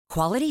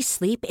Quality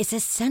sleep is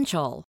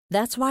essential.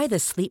 That's why the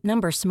Sleep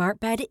Number Smart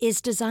Bed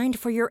is designed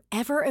for your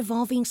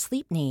ever-evolving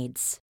sleep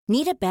needs.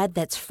 Need a bed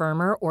that's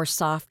firmer or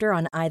softer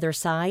on either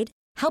side?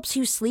 Helps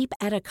you sleep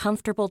at a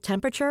comfortable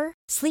temperature?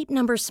 Sleep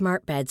Number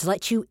Smart Beds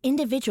let you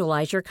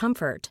individualize your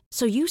comfort,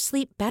 so you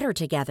sleep better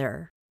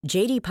together.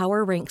 J.D.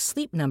 Power ranks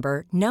Sleep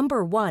Number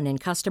number 1 in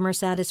customer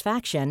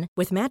satisfaction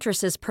with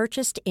mattresses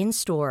purchased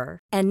in-store.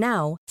 And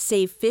now,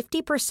 save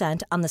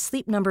 50% on the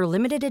Sleep Number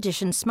Limited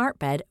Edition Smart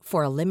Bed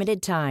for a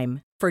limited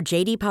time. For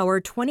J.D. Power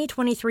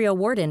 2023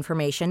 award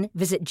information,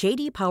 visit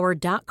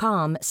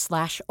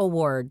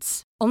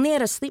jdpower.com/awards. Only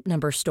at a Sleep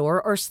Number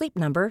store or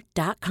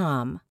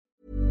sleepnumber.com.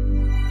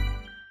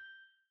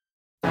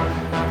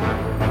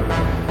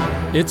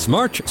 It's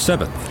March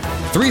 7th,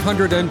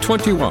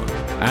 321,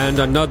 and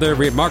another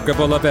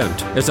remarkable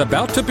event is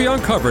about to be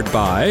uncovered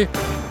by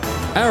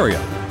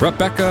Ariel,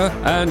 Rebecca,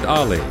 and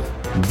Ali,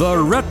 the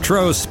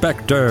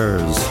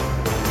Retrospectors.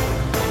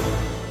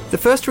 The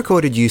first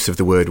recorded use of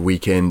the word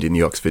weekend in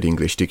the Oxford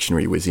English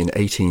Dictionary was in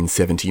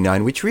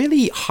 1879, which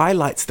really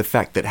highlights the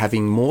fact that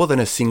having more than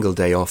a single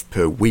day off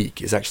per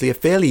week is actually a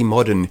fairly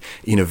modern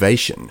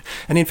innovation.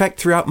 And in fact,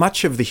 throughout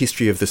much of the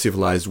history of the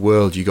civilized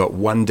world, you got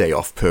one day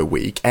off per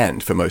week,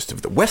 and for most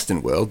of the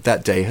Western world,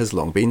 that day has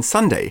long been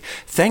Sunday,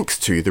 thanks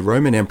to the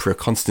Roman Emperor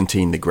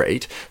Constantine the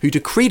Great, who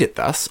decreed it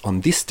thus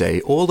on this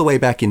day all the way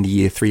back in the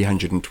year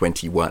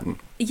 321.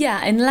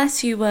 Yeah,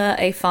 unless you were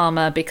a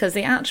farmer, because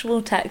the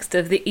actual text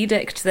of the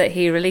edict that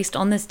he released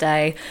on this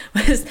day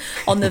was,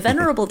 on the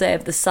venerable day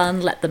of the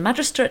sun, let the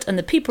magistrate and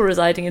the people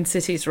residing in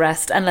cities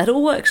rest, and let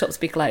all workshops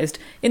be closed.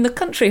 In the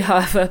country,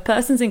 however,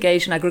 persons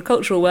engaged in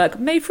agricultural work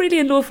may freely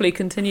and lawfully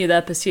continue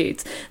their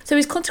pursuits. So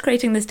he's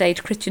consecrating this day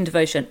to Christian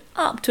devotion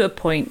up to a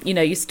point. You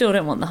know, you still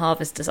don't want the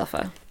harvest to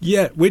suffer.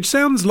 Yeah, which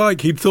sounds like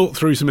he'd thought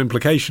through some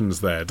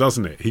implications there,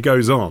 doesn't it? He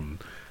goes on.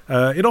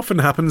 It often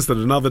happens that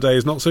another day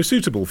is not so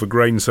suitable for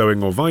grain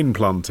sowing or vine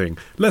planting,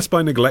 lest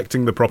by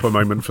neglecting the proper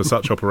moment for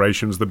such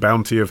operations the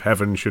bounty of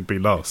heaven should be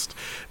lost.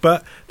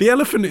 But the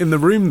elephant in the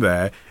room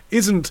there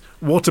isn't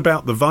what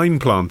about the vine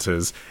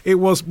planters, it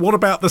was what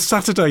about the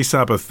Saturday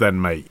Sabbath then,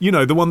 mate? You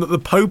know, the one that the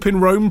Pope in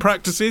Rome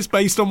practices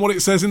based on what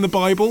it says in the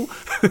Bible?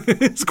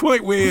 It's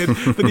quite weird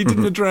that he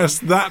didn't address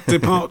that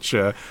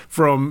departure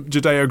from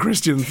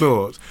Judeo-Christian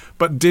thought,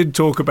 but did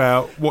talk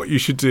about what you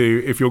should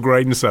do if you're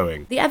grain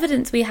sowing. The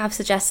evidence we have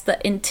suggests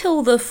that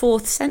until the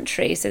 4th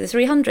century, so the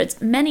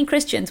 300s, many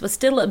Christians were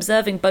still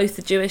observing both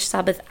the Jewish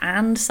Sabbath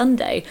and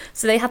Sunday.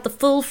 So they had the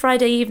full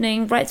Friday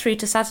evening right through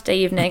to Saturday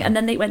evening, and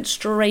then they went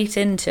straight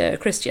into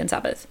Christian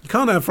Sabbath. You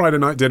can't have Friday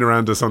night dinner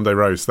and a Sunday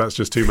roast, that's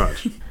just too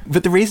much.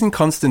 But the reason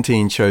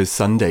Constantine chose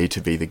Sunday to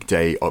be the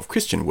day of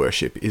Christian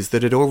worship is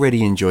that it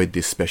already enjoyed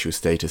this special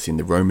status in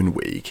the Roman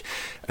week,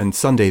 and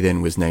Sunday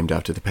then was named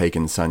after the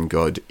pagan sun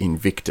god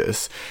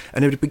Invictus,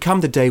 and it had become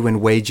the day when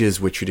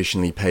wages were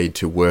traditionally paid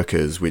to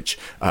workers, which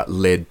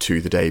led to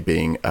the day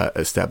being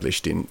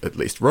established in at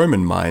least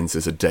Roman minds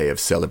as a day of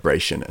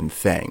celebration and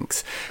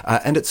thanks.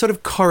 And it sort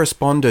of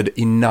corresponded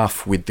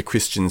enough with the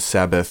Christian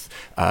Sabbath,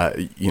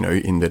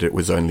 in that it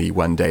was only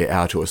one day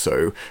out or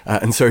so.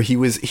 And so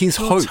his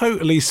hope...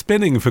 Totally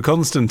spinning for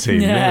Constantine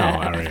now,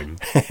 Arian.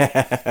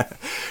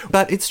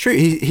 But it's true.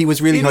 He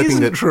was really hoping that...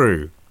 It isn't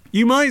true.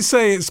 You might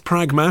say it's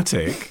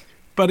pragmatic,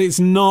 but it's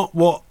not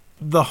what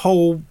the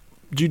whole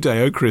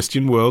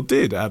Judeo-Christian world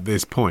did at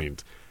this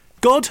point.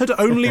 God had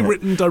only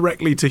written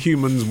directly to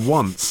humans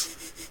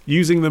once,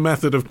 using the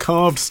method of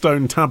carved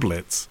stone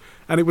tablets,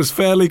 and it was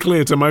fairly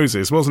clear to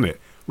Moses, wasn't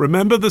it?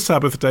 Remember the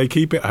Sabbath day,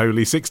 keep it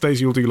holy, 6 days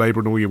you'll do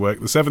labour and all your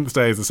work, the 7th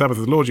day is the Sabbath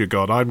of the Lord your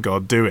God, I'm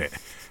God, do it.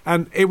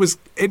 And it was,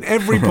 in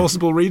every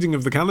possible reading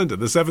of the calendar,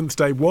 the 7th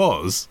day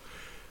was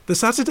the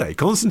Saturday.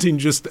 Constantine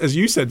just, as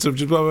you said, sort of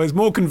just, well, it's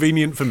more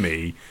convenient for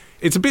me.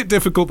 It's a bit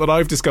difficult that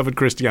I've discovered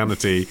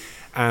Christianity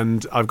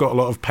and I've got a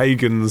lot of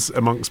pagans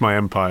amongst my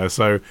empire,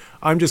 so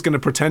I'm just going to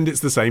pretend it's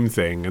the same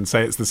thing and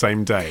say it's the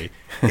same day.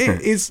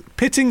 It is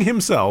pitting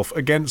himself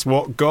against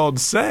what God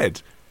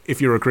said, if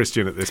you're a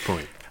Christian at this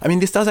point. I mean,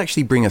 this does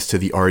actually bring us to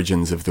the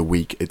origins of the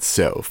week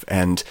itself,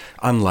 and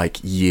unlike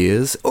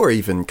years, or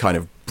even kind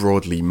of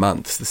broadly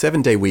months, the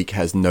 7-day week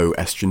has no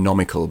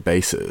astronomical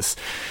basis.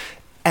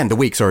 And the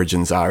week's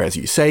origins are, as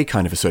you say,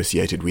 kind of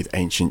associated with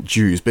ancient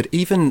Jews, but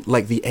even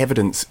like the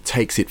evidence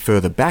takes it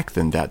further back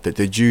than that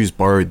the Jews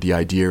borrowed the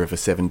idea of a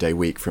 7-day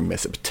week from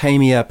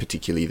Mesopotamia,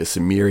 particularly the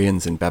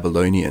Sumerians and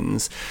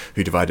Babylonians,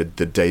 who divided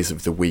the days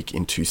of the week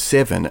into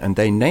 7, and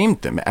they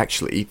named them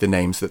actually the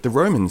names that the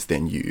Romans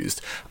then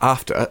used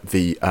after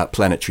the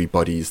planetary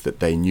bodies that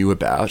they knew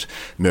about: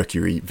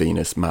 Mercury,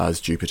 Venus, Mars,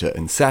 Jupiter,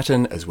 and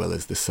Saturn, as well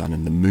as the sun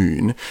and the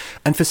moon.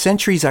 And for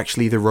centuries,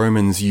 actually, the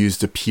Romans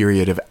used a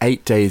period of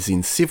 8 days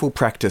in civil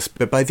practice,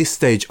 but by this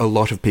stage a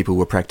lot of people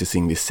were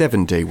practicing this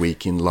 7-day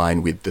week in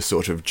line with the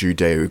sort of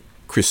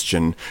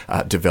Judeo-Christian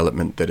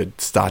development that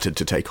had started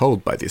to take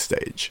hold by this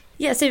stage.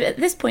 Yeah, so at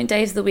this point,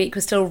 days of the week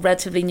was still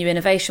relatively new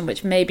innovation,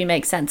 which maybe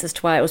makes sense as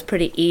to why it was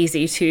pretty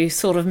easy to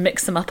sort of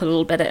mix them up a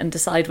little bit and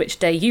decide which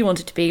day you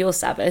wanted to be your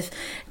Sabbath.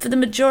 For the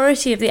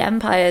majority of the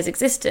empire's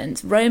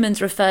existence,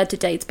 Romans referred to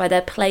dates by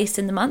their place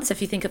in the month. So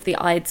if you think of the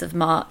Ides of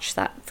March,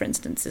 that, for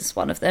instance, is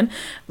one of them,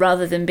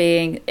 rather than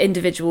being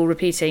individual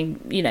repeating,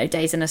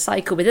 days in a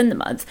cycle within the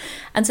month.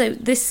 And so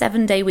this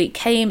 7-day week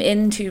came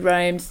into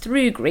Rome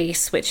through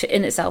Greece, which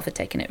in itself had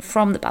taken it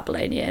from the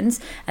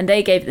Babylonians, and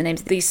they gave it the names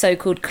of these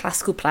so-called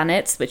classical planets,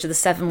 which are the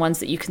 7 ones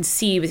that you can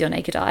see with your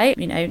naked eye.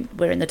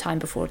 We're in the time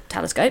before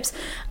telescopes.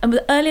 And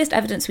the earliest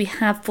evidence we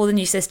have for the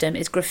new system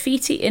is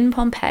graffiti in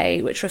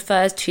Pompeii, which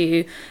refers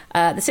to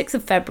the 6th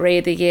of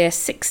February, the year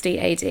 60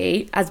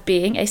 AD, as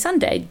being a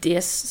Sunday,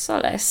 Dies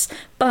Solis.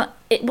 But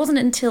it wasn't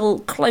until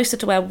closer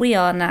to where we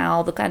are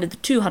now, the kind of the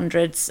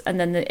 200s, and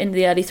then in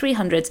the early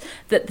 300s,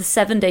 that the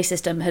 7-day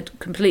system had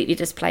completely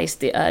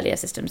displaced the earlier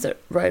systems that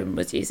Rome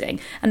was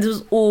using. And this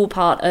was all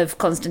part of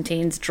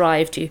Constantine's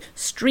drive to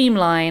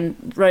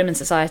streamline Roman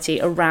society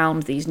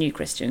around these new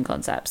Christian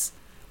concepts.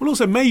 Well,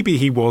 also, maybe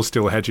he was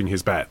still hedging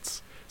his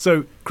bets.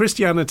 So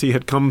Christianity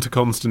had come to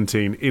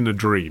Constantine in a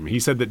dream. He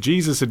said that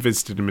Jesus had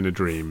visited him in a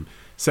dream,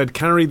 said,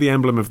 carry the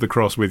emblem of the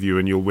cross with you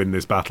and you'll win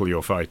this battle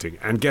you're fighting.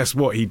 And guess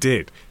what? He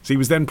did. So he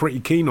was then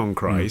pretty keen on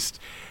Christ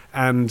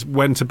and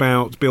went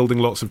about building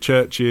lots of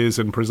churches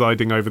and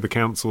presiding over the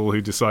council who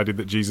decided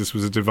that Jesus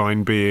was a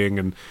divine being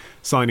and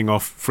signing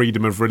off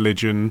freedom of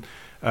religion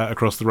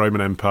across the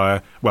Roman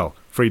Empire. Well,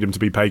 freedom to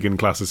be pagan,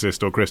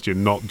 classicist or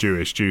Christian, not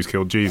Jewish. Jews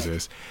killed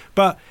Jesus.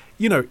 But,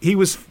 he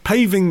was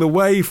paving the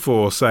way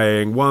for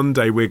saying one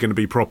day we're going to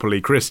be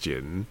properly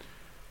Christian.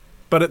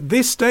 But at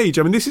this stage,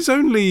 this is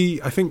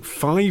only, I think,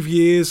 5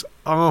 years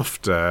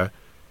after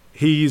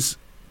he's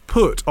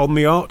put on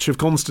the Arch of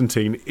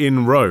Constantine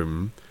in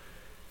Rome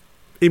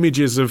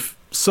images of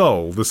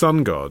Sol, the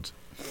sun god.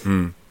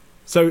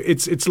 So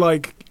it's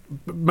like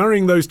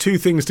marrying those two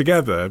things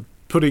together,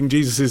 putting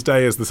Jesus'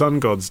 day as the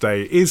sun god's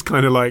day, is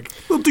kind of like,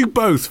 we'll do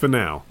both for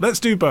now. Let's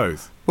do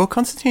both. Well,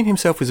 Constantine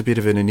himself was a bit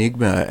of an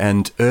enigma,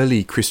 and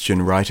early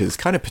Christian writers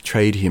kind of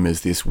portrayed him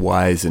as this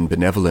wise and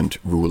benevolent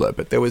ruler.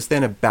 But there was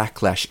then a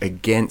backlash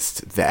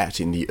against that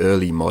in the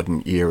early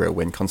modern era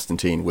when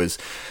Constantine was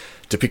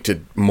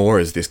depicted more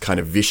as this kind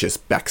of vicious,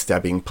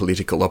 backstabbing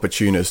political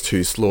opportunist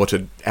who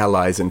slaughtered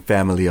allies and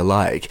family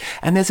alike.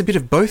 And there's a bit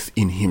of both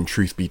in him,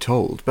 truth be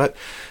told. But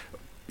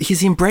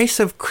his embrace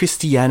of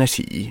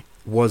Christianity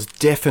was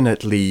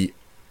definitely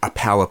a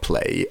power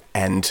play,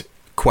 and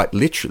quite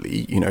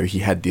literally, he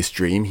had this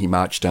dream. He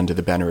marched under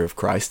the banner of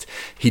Christ.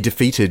 He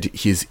defeated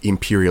his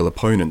imperial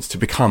opponents to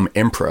become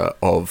emperor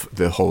of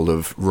the whole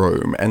of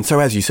Rome. And so,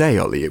 as you say,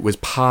 Ollie, it was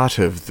part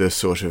of the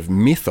sort of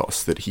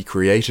mythos that he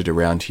created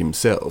around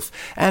himself,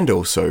 and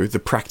also the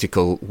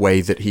practical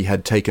way that he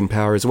had taken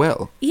power as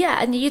well.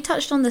 Yeah, and you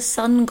touched on the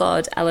sun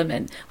god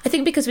element. I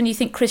think because when you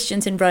think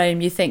Christians in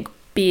Rome, you think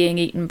being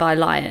eaten by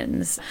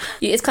lions.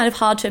 It's kind of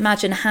hard to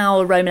imagine how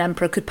a Roman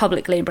emperor could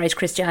publicly embrace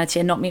Christianity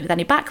and not meet with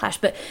any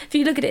backlash. But if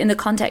you look at it in the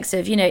context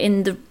of,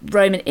 in the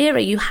Roman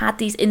era, you had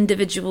these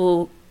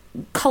individual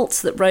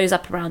cults that rose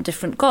up around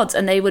different gods,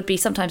 and they would be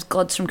sometimes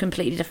gods from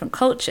completely different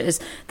cultures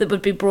that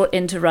would be brought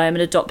into Rome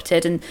and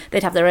adopted, and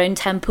they'd have their own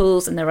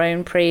temples and their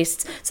own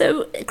priests.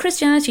 So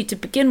Christianity, to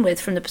begin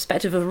with, from the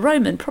perspective of a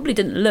Roman, probably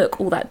didn't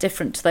look all that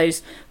different to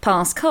those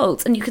past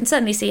cults. And you can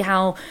certainly see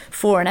how,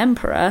 for an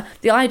emperor,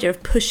 the idea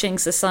of pushing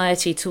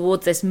society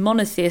towards this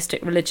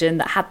monotheistic religion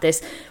that had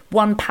this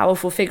one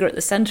powerful figure at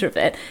the centre of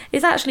it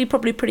is actually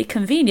probably pretty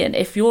convenient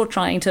if you're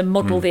trying to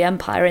model the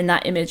empire in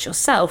that image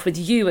yourself, with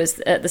you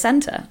as at the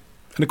centre.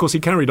 And of course he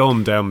carried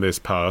on down this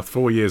path.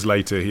 4 years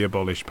later he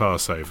abolished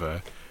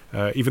Passover,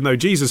 even though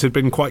Jesus had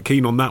been quite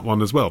keen on that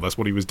one as well. That's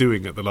what he was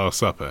doing at the Last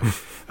Supper.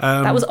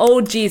 That was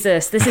old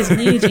Jesus. This is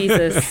new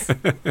Jesus.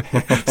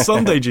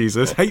 Sunday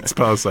Jesus hates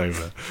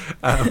Passover.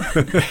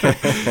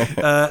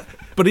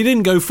 But he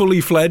didn't go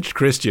fully-fledged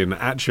Christian,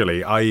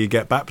 actually, i.e.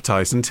 get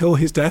baptised, until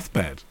his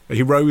deathbed.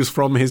 He rose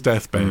from his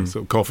deathbed,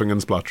 sort of coughing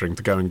and spluttering,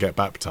 to go and get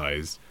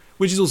baptised.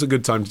 Which is also a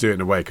good time to do it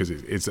in a way, because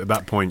it's at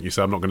that point you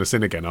say, I'm not going to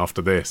sin again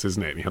after this,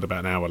 isn't it? And he had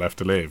about an hour left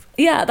to live.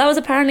 Yeah, that was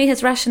apparently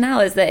his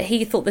rationale, is that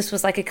he thought this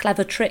was like a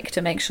clever trick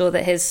to make sure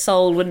that his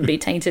soul wouldn't be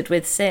tainted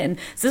with sin.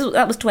 So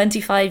that was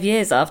 25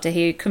 years after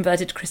he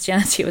converted to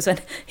Christianity, was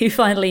when he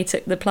finally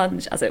took the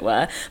plunge, as it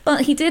were.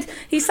 But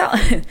he sat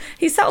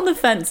on the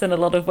fence in a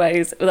lot of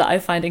ways that I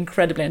find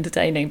incredibly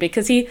entertaining,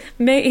 because he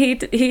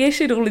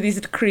issued all of these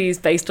decrees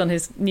based on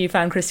his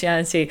newfound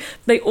Christianity.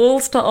 They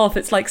all start off,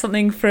 it's like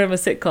something from a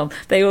sitcom.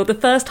 The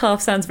first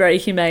half sounds very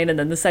humane, and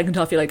then the second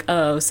half you're like,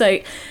 oh. So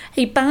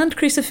he banned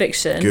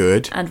crucifixion.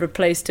 Good. And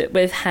replaced it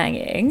with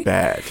hanging.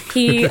 Bad.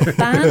 He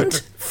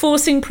banned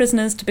forcing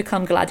prisoners to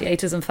become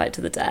gladiators and fight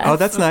to the death. Oh,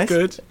 that's nice.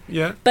 Good,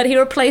 yeah. But he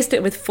replaced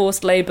it with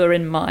forced labour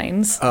in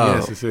mines. Oh.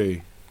 Yes, I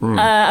see.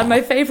 And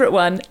my favourite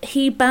one,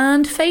 he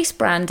banned face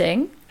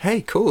branding. Hey,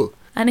 cool.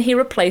 And he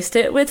replaced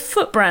it with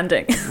foot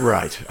branding.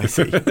 Right, I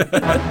see.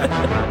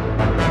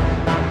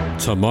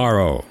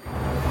 Tomorrow.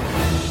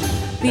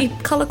 The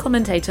colour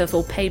commentator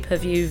for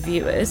pay-per-view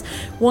viewers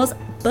was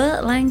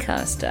Burt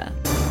Lancaster.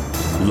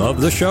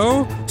 Love the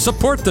show?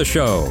 Support the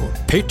show.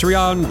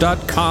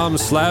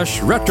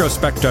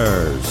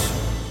 Patreon.com/retrospectors.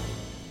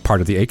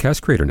 Part of the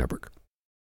Acast Creator Network.